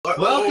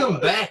Welcome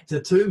back to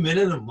 2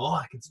 Minute and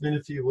Mike. It's been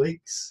a few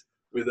weeks.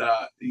 With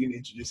you can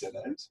introduce our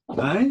names.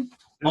 Hey,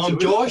 I'm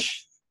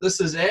Josh.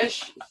 This is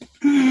Ash.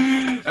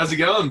 How's it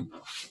going?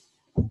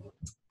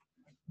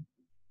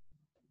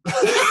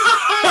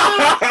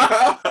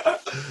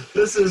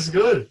 This is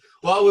good.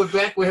 Well, we're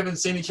back. We haven't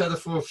seen each other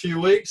for a few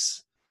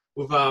weeks.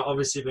 We've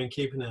obviously been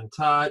keeping in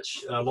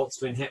touch. Lots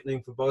been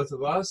happening for both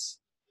of us.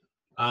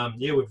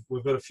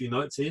 We've got a few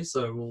notes here,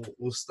 so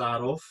we'll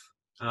start off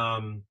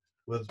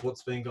with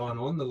what's been going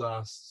on the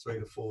last 3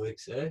 to 4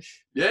 weeks,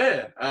 Ash.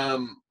 Yeah, I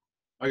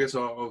guess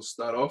I'll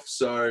start off.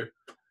 So,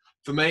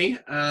 for me,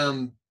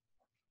 I've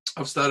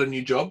started a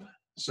new job.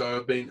 So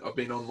I've been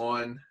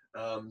online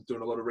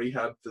doing a lot of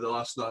rehab for the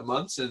last 9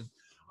 months, and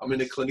I'm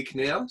in a clinic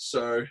now.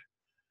 So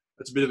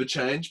it's a bit of a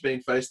change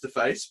being face to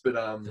face, but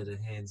bit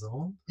of hands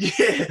on. Yeah,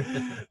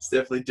 it's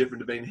definitely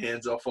different to being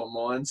hands off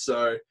online.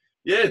 So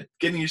yeah,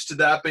 getting used to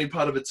that, being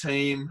part of a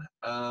team,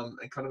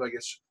 and kind of, I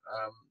guess,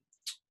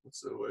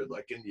 what's the word,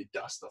 like getting your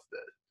dust off there,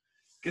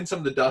 getting some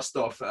of the dust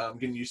off,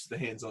 getting used to the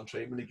hands-on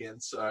treatment again.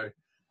 So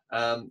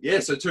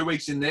so 2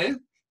 weeks in there.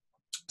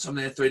 So I'm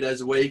there 3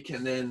 days a week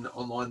and then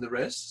online the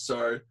rest.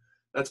 So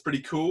that's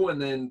pretty cool.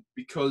 And then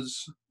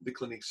because the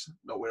clinic's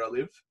not where I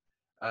live,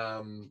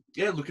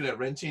 looking at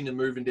renting and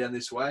moving down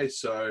this way.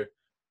 So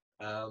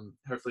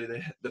hopefully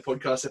the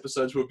podcast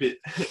episodes will be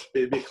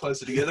a bit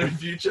closer together in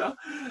future.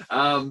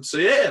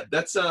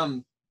 That's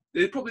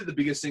they're probably the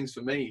biggest things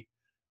for me.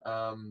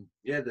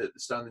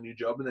 Starting a new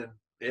job and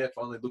then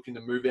finally looking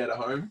to move out of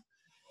home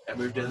and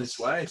move down this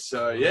way.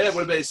 So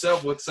what about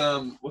yourself? What's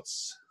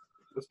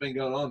been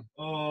going on?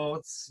 Oh,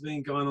 what's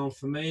been going on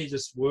for me?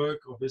 Just work,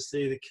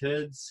 obviously, the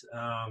kids.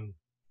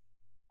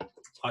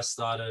 I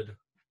started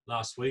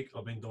last week.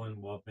 I've been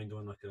doing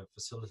like a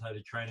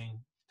facilitated training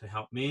to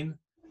help men.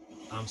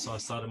 So I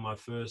started my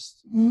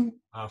first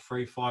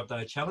free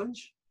 5-day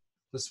challenge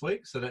this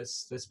week. So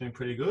that's been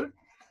pretty good.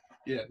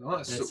 Yeah,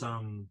 nice. That's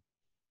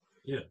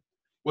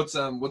What's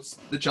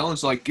the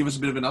challenge like? Give us a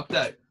bit of an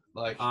update.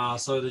 Like,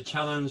 so the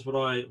challenge, what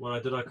I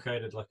did, I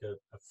created like a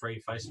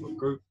free Facebook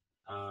group.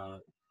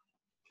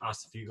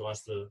 Asked a few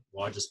guys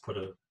I just put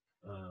a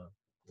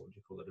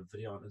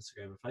video on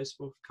Instagram and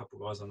Facebook. A couple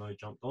of guys I know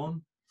jumped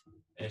on.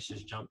 Ash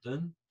just jumped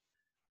in.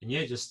 And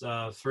just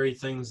 3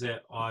 things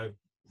that I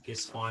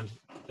guess find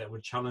that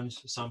would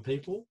challenge some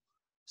people,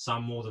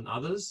 some more than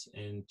others,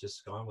 and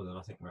just going with it.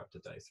 I think we're up to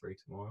day 3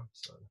 tomorrow.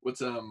 So what's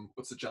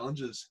the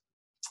challenges?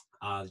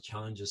 The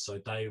challenges. So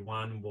day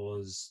 1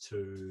 was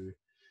to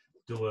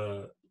do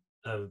a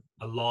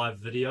live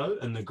video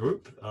in the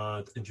group,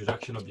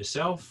 introduction of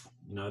yourself,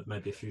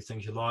 maybe a few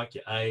things you like,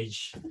 your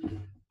age.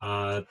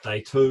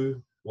 Day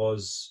 2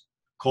 was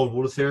cold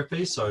water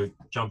therapy. So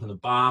jump in the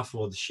bath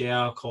or the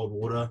shower, cold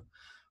water,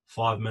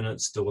 5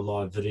 minutes, do a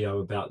live video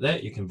about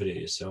that. You can video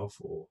yourself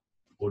or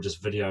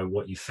just video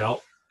what you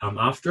felt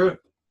after it.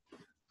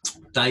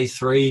 Day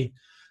 3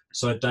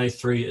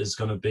 is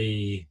going to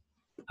be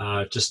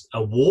just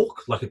a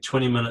walk, like a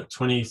 30 minute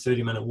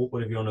walk,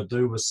 whatever you want to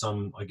do, with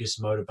some, I guess,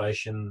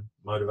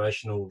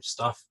 motivational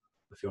stuff.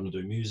 If you want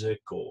to do music,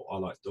 or I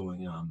like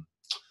doing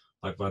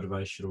like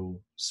motivational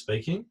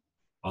speaking.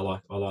 I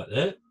like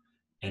that.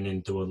 And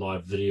then do a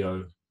live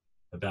video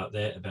about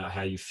that, about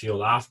how you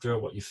feel after,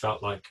 what you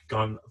felt like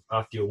going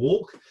after your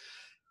walk.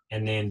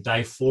 And then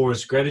day 4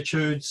 is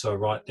gratitude. So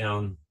write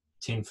down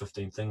 10,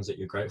 15 things that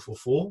you're grateful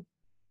for.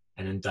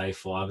 And then day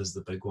 5 is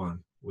the big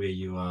one, where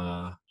you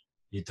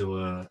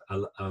do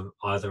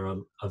either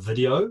a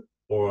video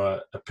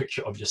or a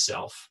picture of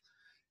yourself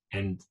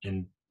and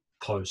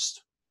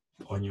post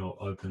on your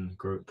open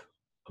group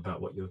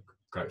about what you're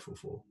grateful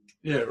for.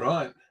 Yeah,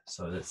 right.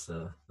 So that's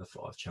the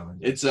 5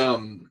 challenges.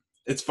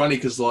 It's funny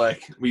because,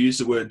 like, we use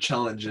the word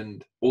challenge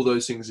and all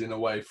those things in a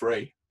way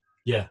free.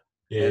 Yeah,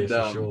 and,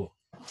 for sure.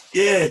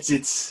 Yeah,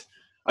 it's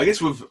I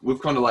guess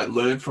we've kind of like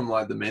learned from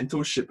like the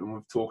mentorship, and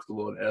we've talked a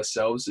lot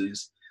ourselves,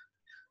 is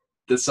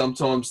that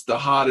sometimes the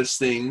hardest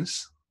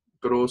things,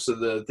 but also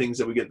the things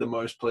that we get the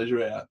most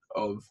pleasure out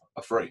of,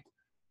 are free.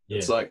 Yeah.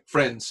 It's like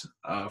friends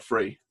are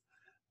free.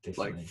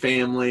 Definitely. Like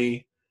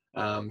family,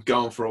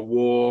 going for a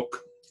walk,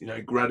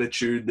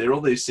 gratitude. They're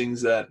all these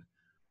things that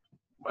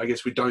I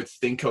guess we don't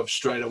think of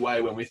straight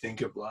away when we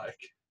think of, like,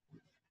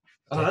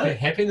 I don't know,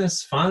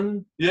 happiness,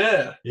 fun.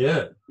 Yeah.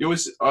 Yeah. You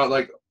always,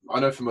 I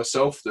know for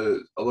myself, a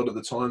lot of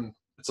the time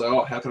it's like,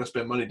 oh, how can I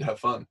spend money to have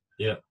fun?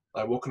 Yeah.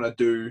 Like, what can I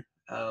do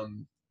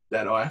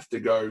that I have to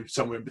go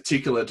somewhere in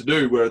particular to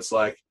do, where it's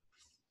like,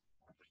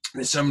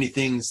 there's so many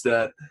things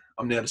that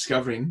I'm now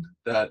discovering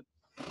that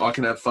I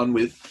can have fun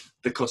with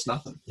that cost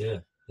nothing.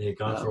 Yeah. Yeah,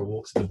 going for a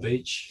walk to the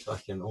beach,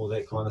 fucking all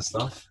that kind of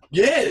stuff.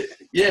 Yeah.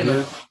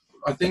 No,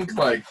 I think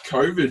like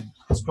COVID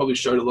has probably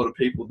showed a lot of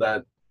people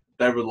that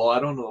they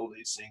relied on all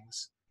these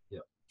things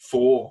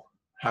for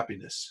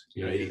happiness.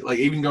 Like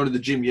even going to the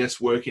gym,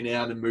 yes, working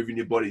out and moving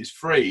your body is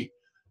free,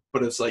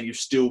 but it's like you're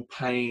still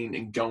paying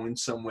and going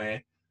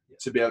somewhere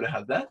to be able to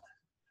have that.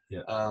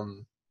 Yeah.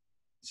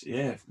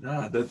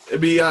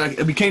 It'd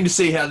be keen to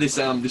see how this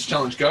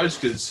challenge goes,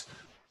 because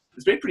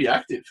it's been pretty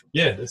active.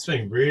 Yeah, it's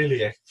been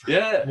really active.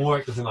 Yeah. More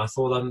active than I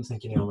thought. I didn't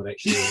think anyone would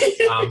actually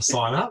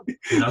sign up.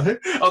 You know?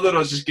 I thought I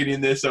was just getting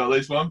in there so at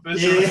least one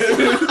person,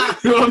 Yeah.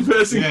 one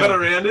person got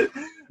around it.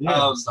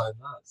 Yeah, so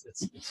nuts.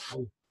 It's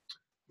cool.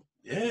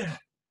 Yeah.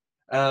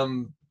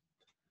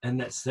 And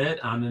that's that.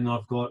 And then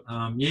I've got,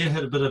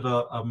 had a bit of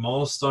a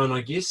milestone,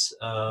 I guess.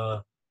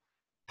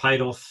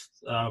 Paid off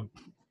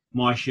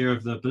my share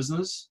of the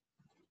business.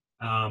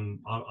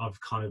 I've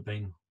kind of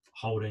been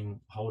holding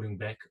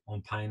back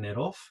on paying that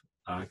off,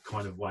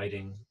 kind of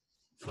waiting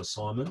for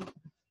Simon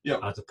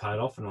to pay it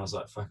off. And I was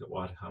like, fuck it,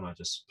 why can't I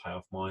just pay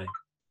off my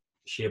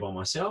share by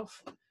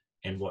myself?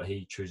 And what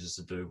he chooses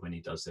to do when he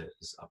does that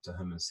is up to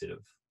him, instead of,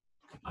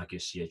 I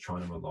guess,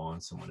 trying to rely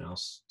on someone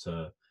else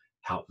to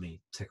help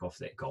me tick off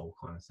that goal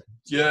kind of thing.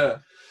 Yeah.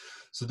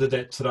 So did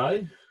that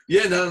today.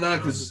 Yeah, no,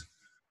 because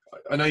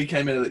I know you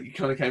kind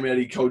of came out of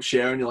your cold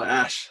shower and you're like,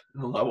 Ash.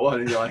 And I'm like, what?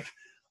 And you're like,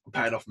 I'm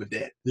paying off my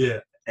debt. Yeah.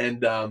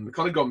 And it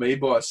kind of got me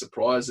by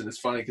surprise. And it's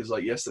funny because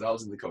like yesterday I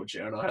was in the cold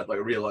shower and I had like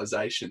a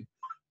realization.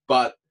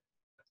 But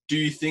do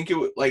you think it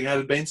would, like, had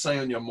it been something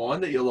on your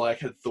mind that you like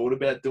had thought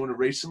about doing it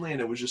recently and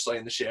it was just like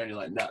in the shower and you're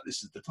like, nah,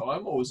 this is the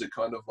time? Or was it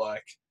kind of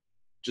like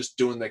just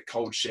doing that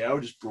cold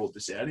shower just brought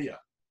this out of you?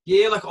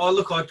 Yeah, like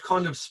I'd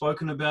kind of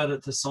spoken about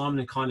it to Simon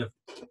and kind of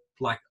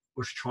like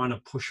was trying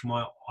to push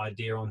my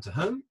idea onto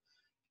him,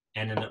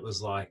 and then it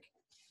was like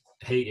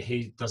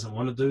he doesn't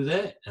want to do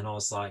that, and I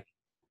was like,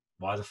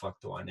 why the fuck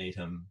do I need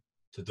him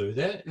to do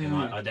that? And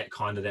I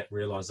that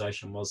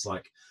realization was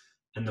like,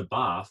 in the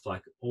bath,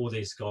 like all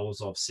these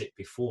goals I've set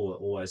before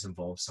always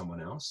involve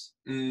someone else,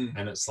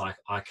 and it's like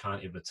I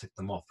can't ever tick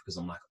them off because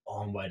I'm like,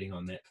 oh, I'm waiting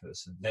on that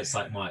person. That's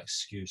like my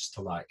excuse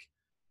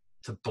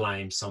to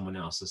blame someone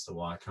else as to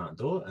why I can't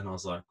do it. And I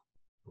was like,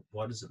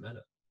 why does it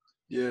matter?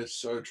 Yeah, it's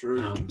so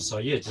true.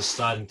 Just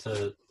starting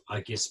to,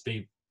 I guess,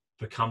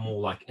 become more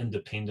like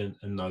independent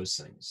in those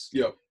things.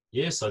 Yep.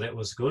 Yeah, so that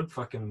was good.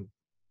 Fucking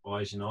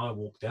wise, I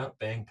walked out,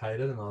 bang,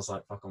 paid it, and I was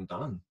like, fuck, I'm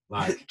done.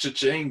 Like,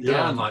 cha-ching, yeah,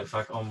 done. I'm like,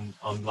 fuck, I'm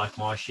like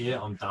my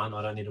share, I'm done.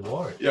 I don't need to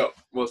worry. Yep.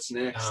 What's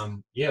next?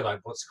 Like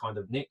what's kind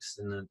of next,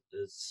 and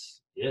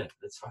it's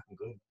fucking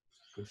good.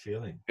 Good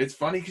feeling. It's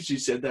funny because you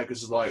said that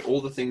because like all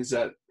the things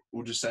that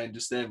we're just saying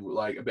just then,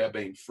 like about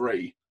being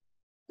free,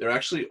 they're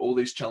actually all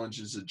these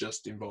challenges that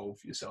just involve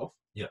yourself.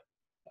 Yeah.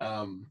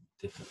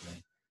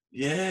 Definitely.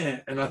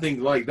 Yeah, and I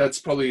think like that's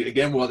probably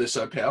again why they're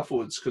so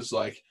powerful. It's because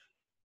like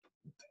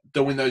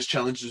doing those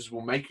challenges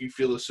will make you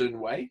feel a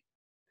certain way,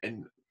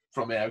 and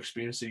from our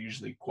experience, they're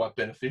usually quite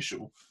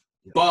beneficial.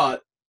 Yeah.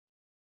 But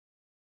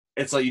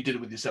it's like you did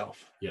it with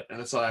yourself. Yeah. And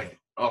it's like,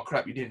 oh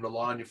crap, you didn't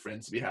rely on your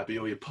friends to be happy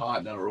or your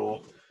partner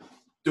or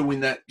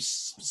doing that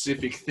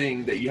specific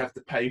thing that you have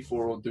to pay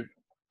for or do.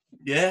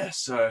 Yeah.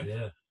 So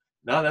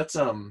no, that's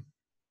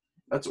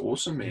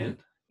awesome, man.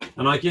 Yeah.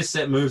 And I guess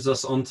that moves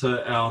us on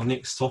to our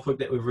next topic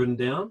that we've written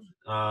down.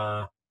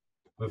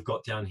 We've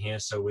got down here,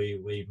 so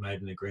we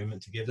made an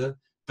agreement together.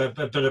 But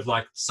a bit of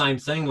like same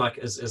thing, like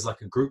as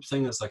like a group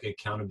thing. It's like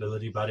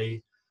accountability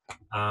buddy.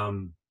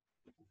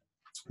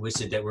 We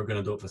said that we're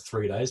going to do it for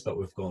 3 days, but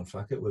we've gone,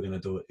 fuck it, we're going to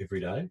do it every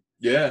day.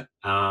 Yeah.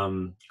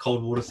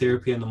 Cold water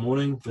therapy in the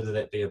morning, whether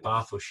that be a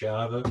bath or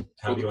shower,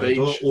 however you want to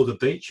do it, or the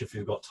beach if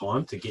you've got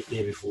time to get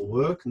there before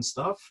work and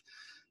stuff.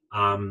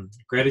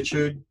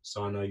 Gratitude.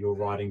 So I know you're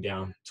writing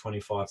down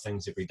 25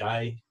 things every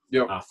day.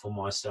 Yep. For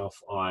myself,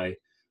 I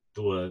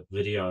do a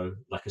video,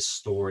 like a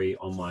story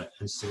on my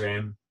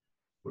Instagram,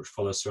 which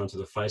follows through onto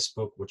the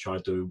Facebook, which I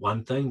do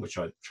one thing, which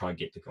I try to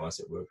get the guys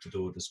at work to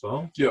do it as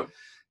well. Yep.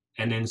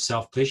 And then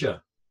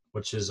self-pleasure,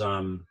 which is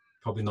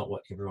probably not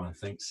what everyone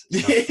thinks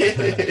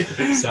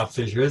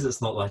self-pleasure is.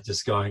 It's not like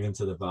just going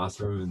into the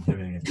bathroom and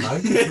having a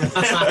coke.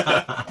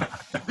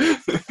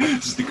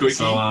 Just a quickie.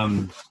 So,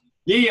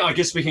 I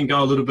guess we can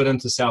go a little bit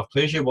into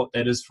self-pleasure, what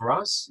that is for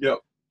us. Yep.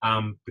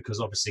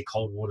 Because obviously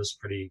cold water is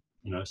pretty,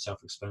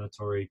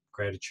 self-explanatory,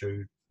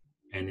 gratitude,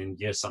 and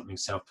then, something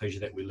self-pleasure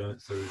that we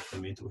learned through the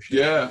mentorship.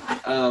 Yeah.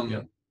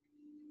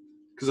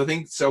 Because I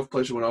think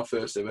self-pleasure, when I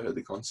first ever heard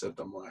the concept,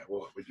 I'm like,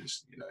 what, we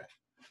just,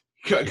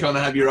 kind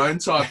of have your own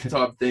type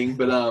thing,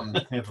 but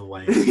have a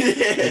way.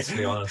 Let's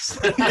be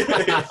honest.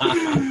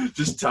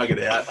 Just tug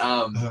it out.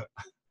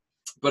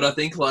 But I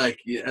think, like,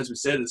 as we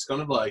said, it's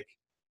kind of like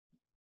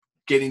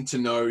getting to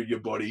know your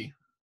body.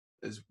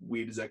 As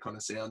weird as that kind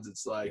of sounds,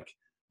 it's like,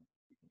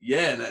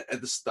 and at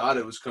the start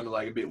it was kind of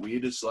like a bit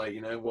weird. It's like,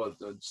 I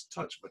just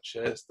touch my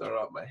chest,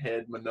 throw up my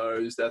head, my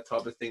nose, that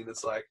type of thing.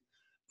 That's like,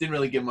 didn't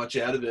really get much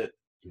out of it.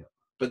 Yeah.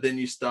 But then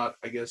you start,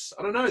 I guess,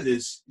 I don't know, you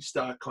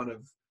start kind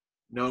of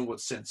knowing what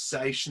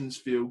sensations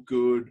feel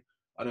good.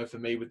 I know for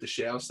me with the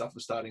shower stuff, I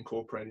started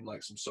incorporating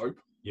like some soap.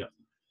 Yeah.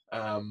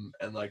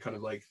 And like kind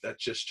of like that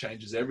just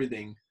changes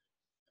everything.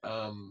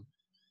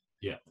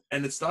 Yeah.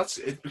 And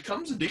it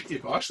becomes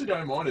addictive. I actually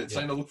don't mind it. It's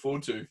something to look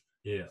forward to.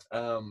 Yeah.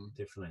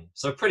 Definitely.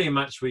 So pretty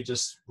much we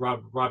just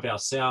rub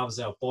ourselves,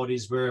 our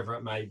bodies, wherever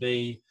it may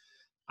be,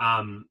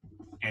 and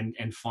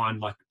find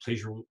like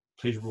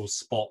pleasurable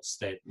spots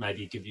that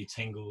maybe give you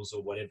tingles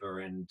or whatever,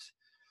 and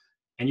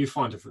and you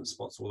find different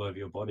spots all over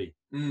your body,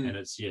 Mm. and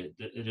it's it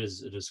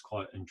is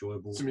quite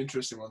enjoyable. Some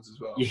interesting ones as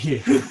well. Yeah,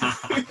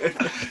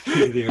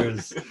 yeah, there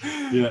is.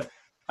 Yeah.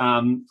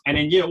 And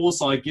then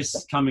also I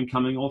guess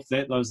coming off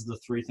that, those are the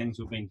three things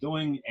we've been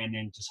doing, and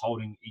then just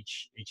holding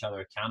each other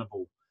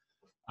accountable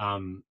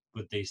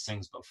with these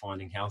things, but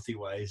finding healthy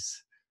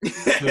ways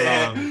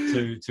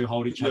to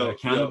hold each other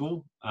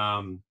accountable.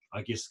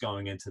 I guess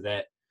going into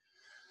that,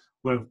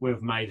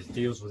 we've made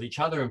deals with each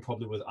other and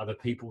probably with other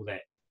people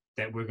that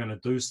we're going to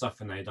do stuff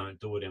and they don't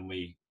do it, and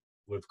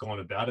we've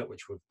gone about it,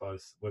 which we've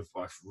both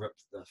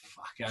ripped the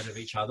fuck out of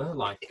each other,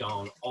 like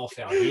gone off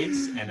our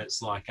heads, and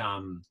it's like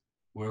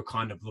we're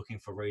kind of looking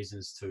for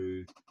reasons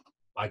to,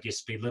 I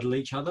guess, belittle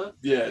each other.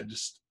 Yeah,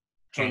 just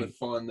trying to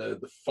find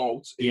the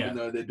faults, even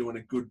though they're doing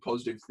a good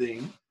positive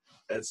thing.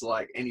 It's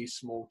like any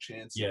small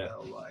chance that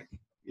they'll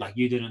like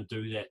you didn't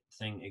do that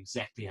thing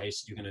exactly how you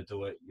said you're going to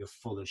do it. You're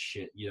full of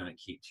shit. You don't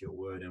keep to your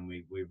word, and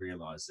we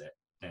realize that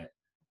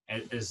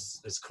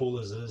as cool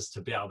as it is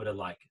to be able to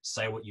like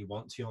say what you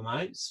want to your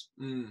mates,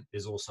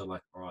 there's also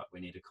like, all right, we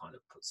need to kind of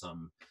put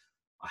some,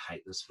 I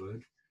hate this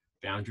word,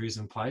 boundaries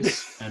in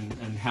place and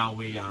how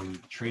we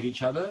treat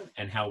each other,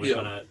 and how we're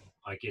gonna,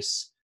 I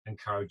guess,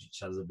 encourage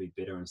each other to be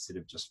better instead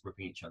of just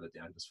ripping each other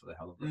down just for the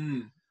hell of it.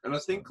 And I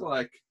think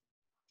like,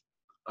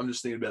 I'm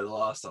just thinking about the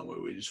last time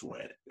where we just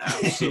went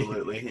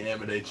absolutely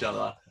hammered each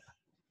other.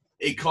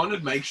 It kind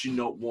of makes you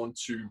not want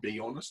to be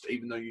honest,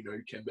 even though you know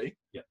you can be.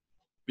 Yeah.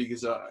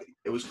 Because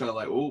it was kind of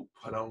like, oh,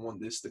 I don't want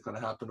this to kind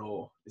of happen,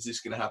 or is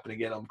this going to happen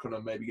again? I'm kind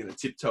of maybe going to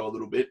tiptoe a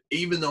little bit,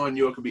 even though I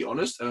knew I could be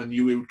honest, and I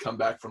knew we would come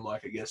back from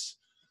like, I guess,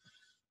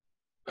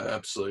 an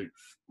absolute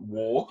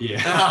war.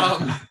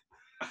 Yeah.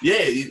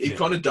 It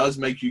kind of does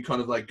make you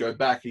kind of like go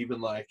back, even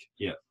like,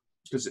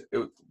 because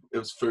it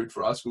was food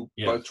for us. We were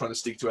both trying to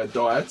stick to our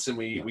diets, and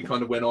we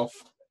kind of went off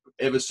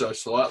ever so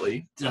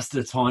slightly. Just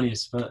the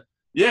tiniest bit.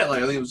 Yeah,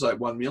 like I think it was like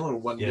 1 meal or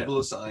 1 nibble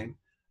or something.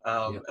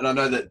 And I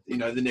know that, you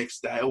know, the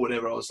next day or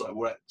whatever, I was like,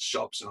 we're at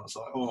shops, and I was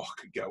like, oh, I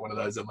could get one of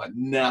those. I'm like,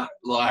 nah,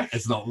 like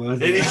it's not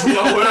worth it. It is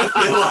not worth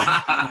it.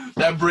 Like,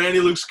 that brandy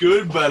looks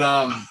good, but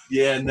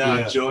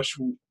Josh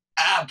will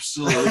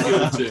absolutely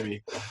give it to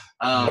me.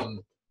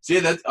 So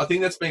I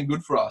think that's been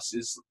good for us.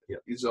 Is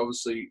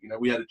obviously, you know,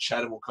 we had a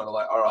chat and we're kind of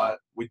like, all right,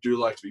 we do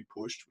like to be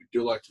pushed, we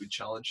do like to be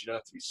challenged. You don't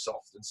have to be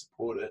soft and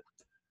support it.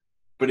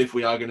 But if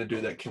we are going to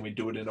do that, can we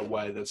do it in a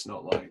way that's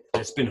not like...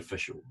 It's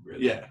beneficial,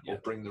 really. Or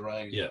bring the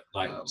rain. Yeah,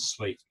 like,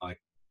 sweet, like,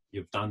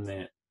 you've done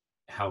that.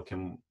 How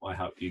can I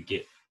help you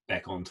get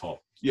back on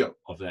top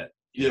of that?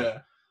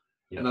 Yeah.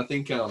 And I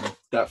think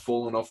that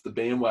falling off the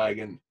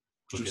bandwagon,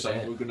 which was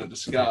something we're going to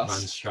discuss. Run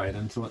straight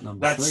into it,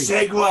 number that 3.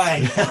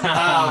 Segue!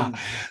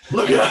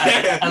 Look at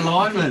that!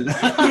 Alignment!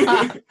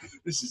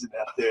 This isn't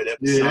our 3rd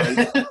episode.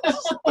 This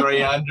is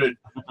 300.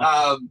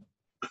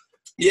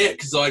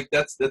 Because like,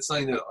 that's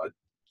something that...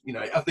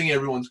 I think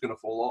everyone's going to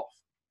fall off.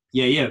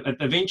 Yeah.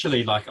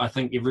 Eventually, like, I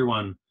think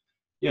everyone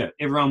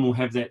will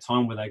have that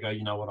time where they go,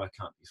 you know what, I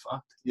can't be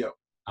fucked. Yeah.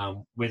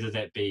 Whether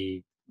that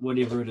be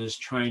whatever it is,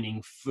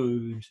 training,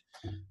 food,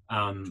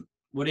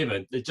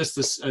 whatever. It's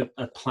just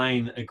a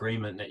plain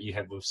agreement that you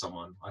have with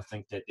someone. I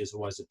think that there's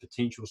always a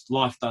potential.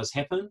 Life does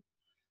happen,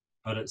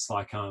 but it's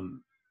like,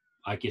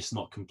 I guess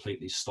not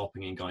completely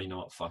stopping and going, you know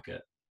what, fuck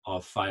it.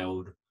 I've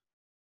failed.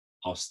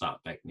 I'll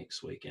start back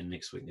next week, and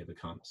next week never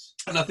comes.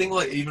 And I think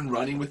like even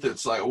running with it,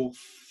 it's like, oh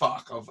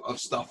fuck, I've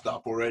stuffed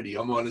up already.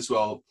 I might as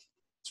well.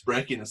 It's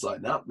breaking. It's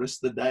like, no,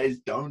 rest of the day is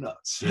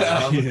donuts.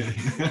 Yeah.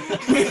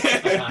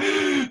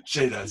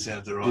 Gee, that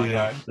sounds alright.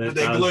 Yeah, but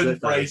they're gluten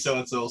free, so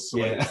it's all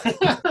sweet.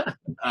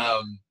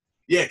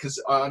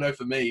 Because I know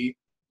for me,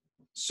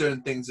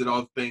 certain things that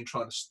I've been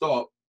trying to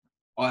stop,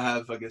 I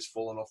have, I guess,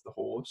 fallen off the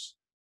horse,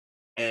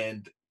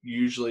 and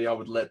usually I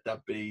would let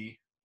that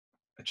be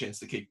a chance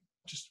to keep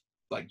just.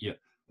 Like,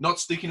 not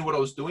sticking to what I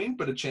was doing,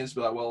 but a chance to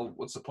be like, well,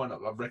 what's the point?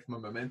 I've wrecked my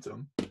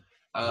momentum.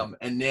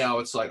 And now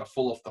it's like I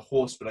fall off the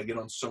horse, but I get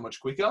on so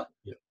much quicker.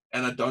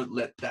 And I don't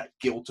let that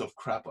guilt of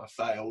crap I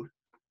failed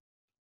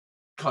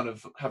kind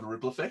of have a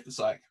ripple effect. It's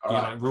like, all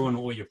right. Like ruin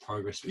all your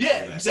progress.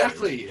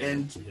 Exactly.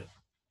 And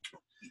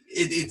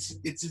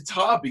it's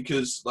hard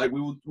because like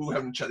we were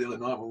having a chat the other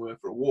night when we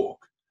went for a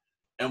walk,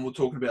 and we're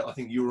talking about, I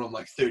think you were on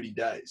like 30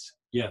 days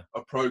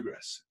of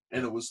progress.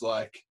 And it was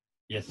like,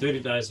 30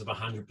 days of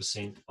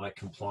 100% like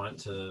compliant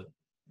to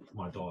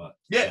my diet.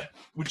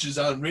 Which is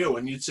unreal.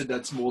 And you said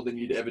that's more than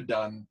you'd ever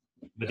done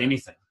with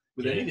anything.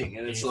 With anything.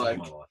 And it's like,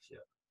 in my life,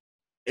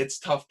 it's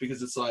tough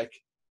because it's like,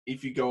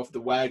 if you go off the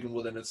wagon,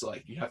 well, then it's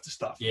like you have to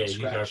start from scratch.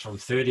 You go from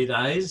 30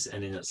 days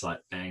and then it's like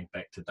bang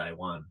back to day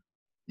 1.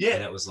 Yeah.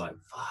 And it was like,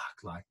 fuck,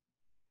 like,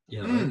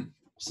 you know.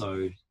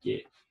 So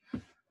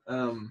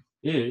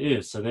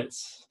so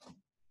that's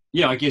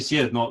I guess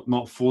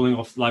not falling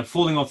off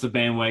the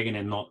bandwagon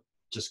and not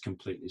just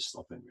completely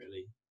stopping,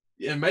 really.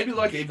 Yeah, maybe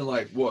like even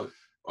like what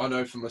I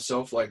know for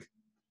myself, like,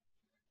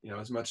 you know,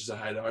 as much as I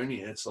hate owning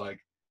it, it's like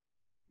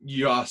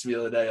you asked me the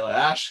other day, like,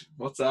 Ash,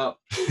 what's up?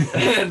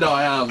 And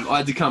I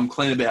had to come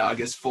clean about, I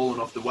guess, falling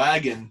off the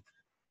wagon,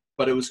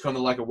 but it was kind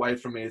of like a way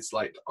for me. It's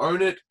like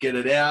own it, get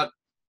it out,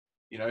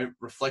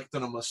 reflect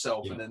on it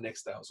myself, Yeah. and then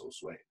next day I was all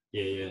sweet.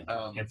 Yeah.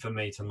 And for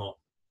me to not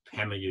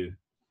hammer you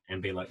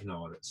and be like, you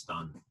know what, it's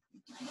done.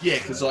 Yeah,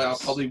 because I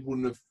probably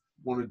wouldn't have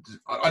wanted to,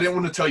 I didn't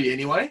want to tell you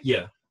anyway.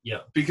 Yeah.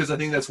 Because I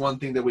think that's one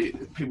thing that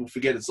people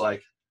forget. It's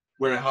like,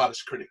 we're our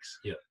hardest critics.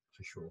 Yeah,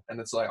 for sure. And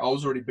it's like, I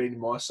was already beating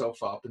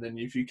myself up, and then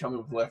if you come in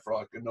with left,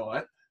 right, good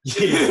night.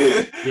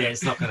 Yeah,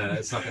 it's not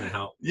gonna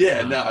help.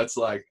 Yeah, no, it's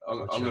like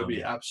I'm gonna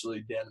be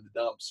absolutely down in the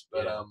dumps.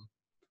 But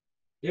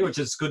yeah, which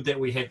is good that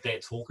we had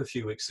that talk a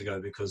few weeks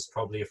ago, because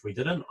probably if we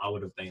didn't, I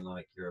would have been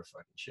like, "You're a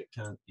fucking shit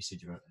cunt. You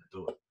said you weren't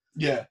gonna do it."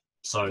 Yeah.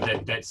 So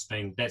that's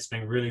been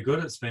really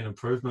good. It's been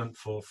improvement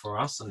for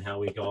us and how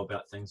we go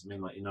about things. I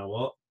mean, like, you know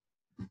what,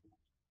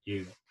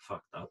 you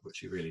fucked up,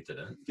 which you really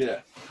didn't.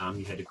 Yeah.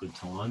 You had a good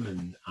time,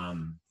 and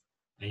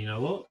you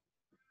know what,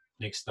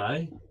 next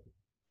day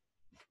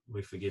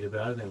we forget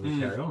about it and we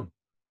carry on.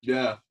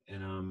 Yeah.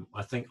 And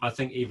I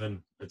think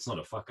even it's not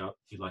a fuck up.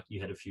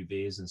 You had a few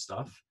beers and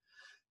stuff,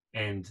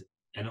 and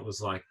it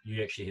was like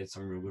you actually had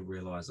some real good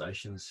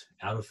realizations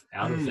out of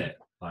that.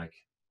 Like,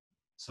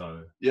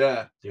 so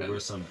yeah, there were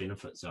some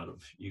benefits out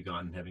of you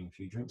going and having a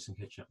few drinks and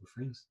catching up with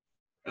friends.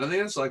 And I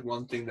think that's like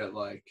one thing that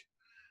like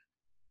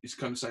is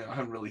kind of saying I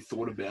haven't really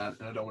thought about,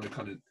 and I don't want to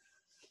kind of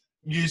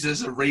use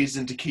as a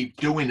reason to keep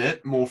doing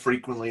it more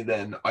frequently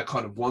than I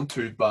kind of want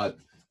to, but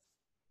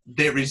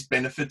there is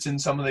benefits in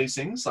some of these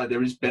things. Like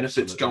there is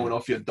benefits going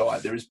off your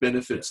diet. There is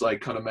benefits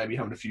like kind of maybe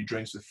having a few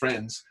drinks with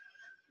friends.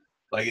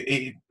 Like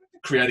it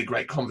created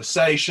great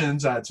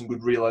conversations. I had some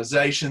good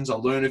realizations. I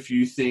learned a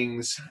few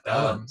things.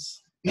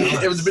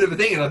 Yeah, it was a bit of a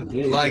thing.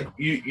 And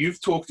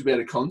you've talked about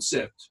a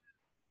concept,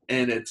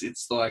 and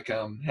it's like,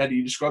 how do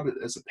you describe it?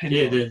 As a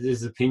pendulum? Yeah,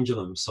 there's a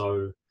pendulum.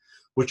 So,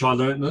 which I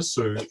learned this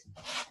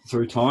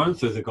through time,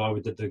 through the guy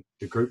we did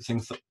the group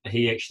thing.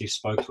 He actually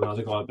spoke to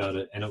another guy about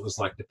it, and it was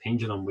like the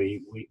pendulum.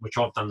 Which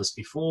I've done this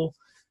before.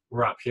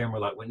 We're up here and we're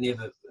like, we're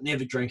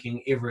never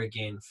drinking ever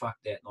again. Fuck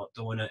that, not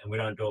doing it, and we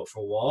don't do it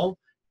for a while,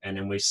 and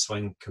then we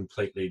swing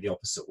completely the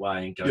opposite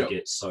way and go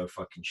get so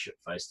fucking shit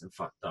faced and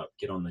fucked up,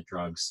 get on the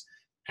drugs,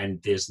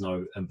 and there's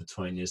no in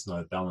between. There's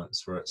no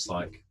balance where it's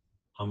like,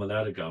 I'm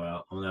allowed to go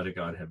out, I'm allowed to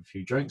go and have a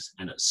few drinks,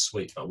 and it's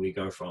sweet, but we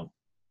go from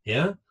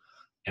here.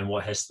 And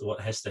what has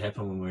to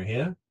happen when we're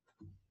here?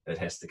 It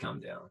has to come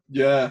down.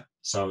 Yeah.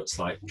 So it's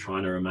like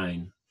trying to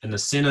remain in the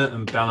center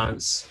and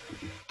balance,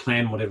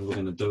 plan whatever we're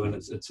going to do, and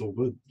it's all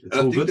good. It's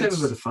all good to have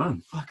a bit of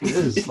fun. Fuck, it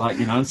is. Like,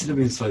 instead of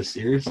being so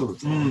serious all the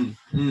time.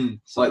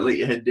 It's like, let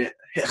your head down.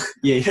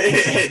 Yeah.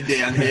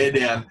 Head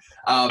down.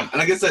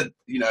 And I guess that,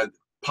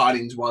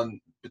 partying's one,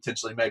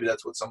 potentially, maybe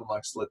that's what someone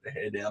likes to let their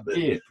hair down. But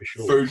yeah, for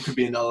sure. Food could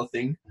be another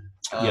thing.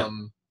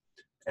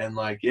 And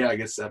I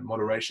guess that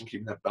moderation,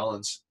 keeping that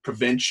balance,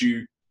 prevents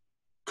you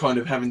kind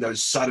of having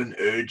those sudden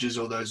urges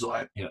or those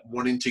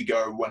wanting to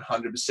go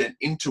 100%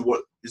 into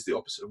what is the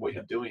opposite of what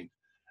you're doing.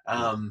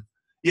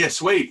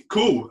 Sweet,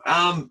 cool.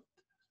 I've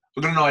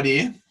got an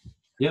idea.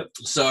 Yep.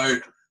 So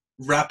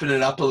wrapping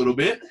it up a little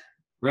bit.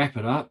 Wrap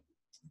it up.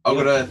 I've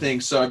got a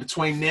thing. So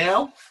between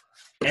now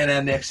and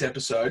our next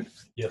episode,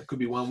 it could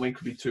be 1 week,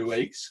 could be 2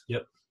 weeks.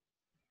 Yep.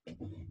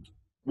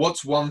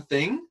 What's one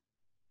thing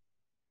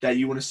that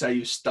you want to say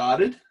you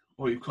started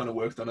or you've kind of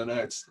worked on? I know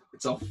it's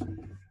off.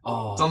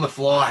 Oh, it's on the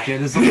fly. Yeah,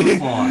 it's on the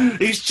fly.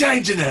 He's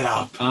changing it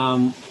up.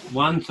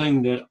 One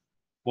thing that,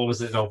 what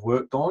was it I've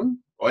worked on?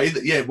 Or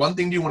one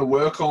thing do you want to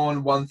work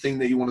on? One thing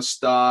that you want to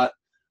start?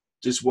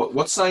 Just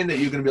what's saying that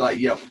you're going to be like,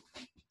 yep,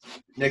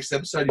 next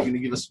episode you're going to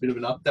give us a bit of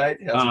an update.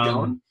 How's it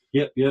going?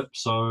 Yep.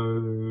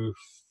 So,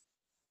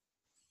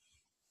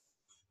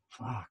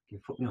 fuck, you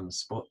put me on the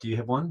spot. Do you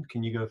have one?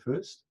 Can you go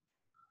first?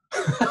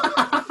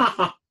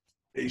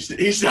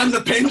 He's done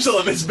the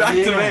pendulum. It's back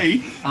to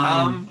me.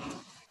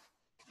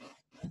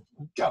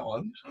 Go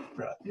on.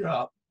 Right, you're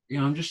up.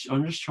 Yeah, I'm just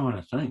trying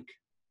to think.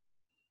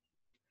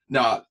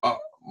 No,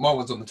 my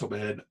one's on the top of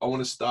my head. I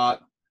want to start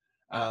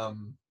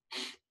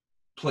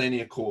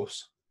planning a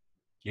course.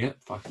 Yeah,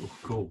 fuck,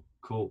 cool.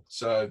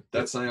 So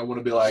that's something I want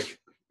to be like,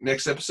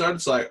 next episode,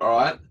 it's like, all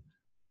right,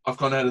 I've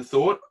kind of had a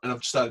thought and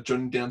I've started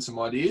jotting down some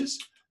ideas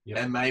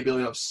and maybe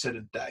I've set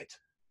a date.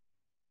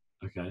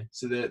 Okay.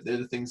 So they're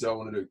the things that I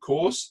want to do.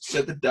 Course,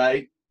 set the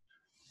date,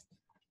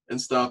 and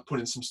start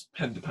putting some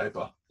pen to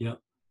paper. Yep.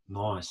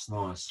 Nice.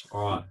 All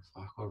right.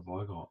 Fuck, what have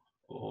I got?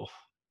 Oh,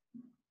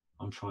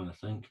 I'm trying to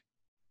think.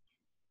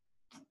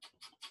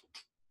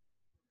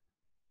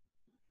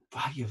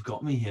 Fuck, you've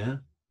got me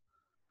here.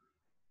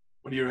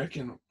 What do you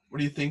reckon?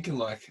 What are you thinking?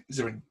 Like, is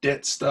there any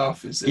debt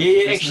stuff? Is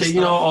there actually,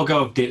 stuff? I'll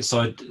go with debt.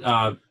 So,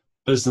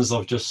 business,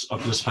 I've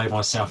just paid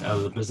myself out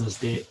of the business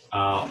debt.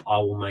 I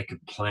will make a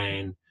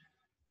plan.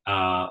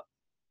 I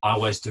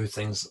always do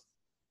things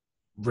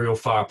real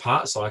far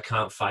apart, so I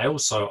can't fail.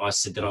 So I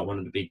said that I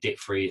wanted to be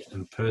debt-free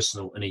and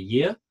personal in a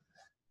year.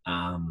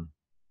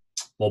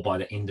 Well, by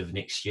the end of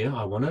next year,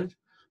 I wanted.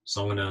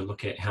 So I'm going to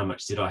look at how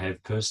much debt I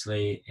have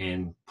personally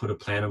and put a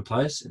plan in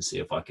place and see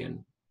if I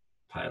can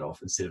pay it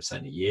off. Instead of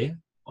saying a year,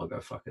 I'll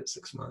go fuck it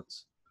 6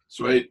 months.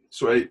 Sweet.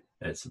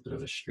 That's a bit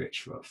of a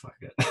stretch, but fuck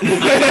it.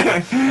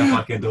 If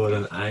I can do it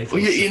in 8.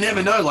 Well, you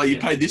never know. Like, you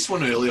paid this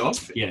one early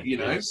off, Yeah, you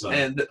know, yeah, so-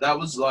 and that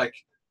was like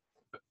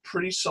a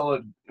pretty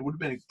solid. It would have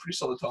been a pretty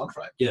solid time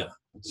frame. Yeah.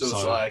 So it's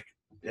So- like,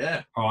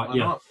 yeah, All right, why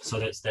yeah. not? So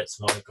that's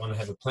my going to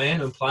have a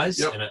plan in place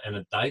Yep. and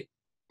a date.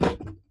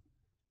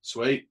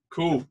 Sweet,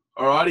 cool.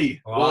 Alrighty.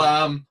 All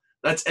Well,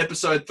 that's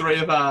episode 3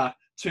 of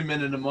 2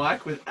 Men and a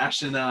Mic with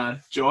Ash and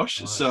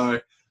Josh. Nice.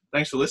 So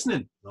thanks for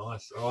listening.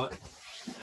 Nice. All right.